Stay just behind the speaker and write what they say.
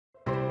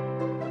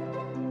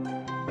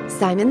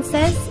Simon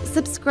Says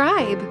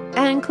subscribe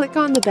and click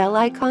on the bell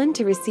icon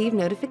to receive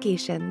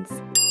notifications.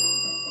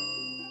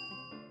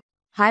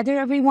 Hi there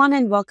everyone,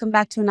 and welcome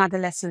back to another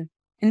lesson.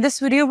 In this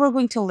video, we're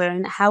going to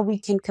learn how we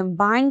can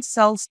combine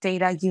cells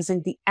data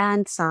using the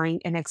AND sign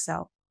in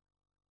Excel.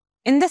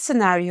 In this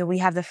scenario, we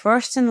have the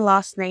first and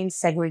last names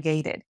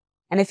segregated.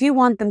 And if you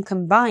want them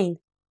combined,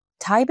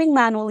 typing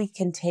manually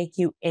can take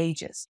you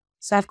ages.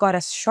 So I've got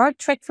a short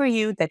trick for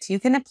you that you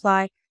can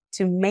apply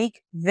to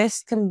make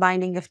this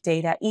combining of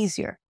data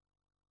easier.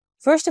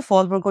 First of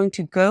all, we're going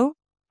to go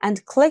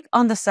and click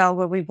on the cell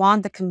where we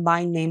want the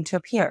combined name to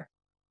appear.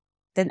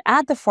 Then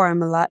add the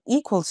formula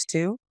equals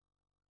to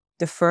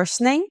the first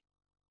name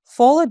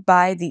followed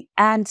by the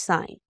AND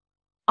sign.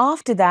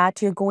 After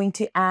that, you're going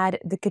to add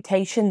the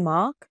quotation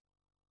mark,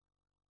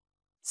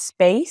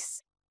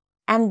 space,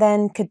 and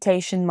then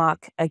quotation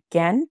mark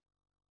again,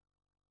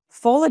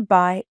 followed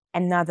by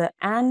another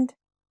and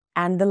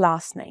the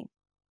last name.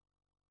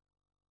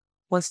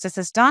 Once this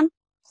is done,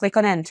 click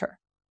on Enter,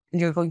 and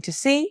you're going to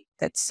see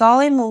that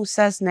Saleh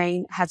Musa's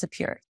name has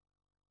appeared.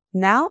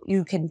 Now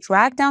you can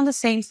drag down the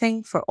same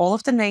thing for all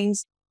of the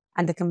names,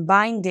 and the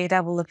combined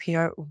data will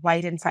appear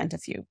right in front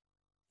of you.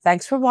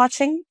 Thanks for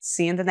watching.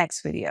 See you in the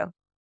next video.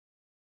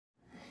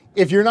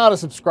 If you're not a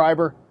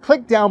subscriber,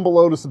 click down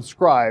below to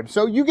subscribe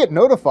so you get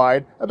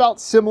notified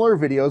about similar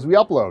videos we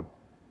upload.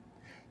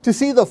 To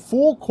see the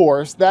full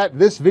course that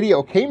this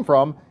video came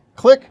from,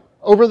 click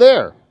over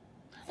there.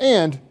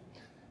 And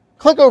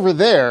click over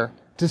there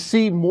to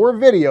see more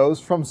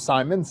videos from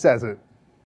Simon Says It.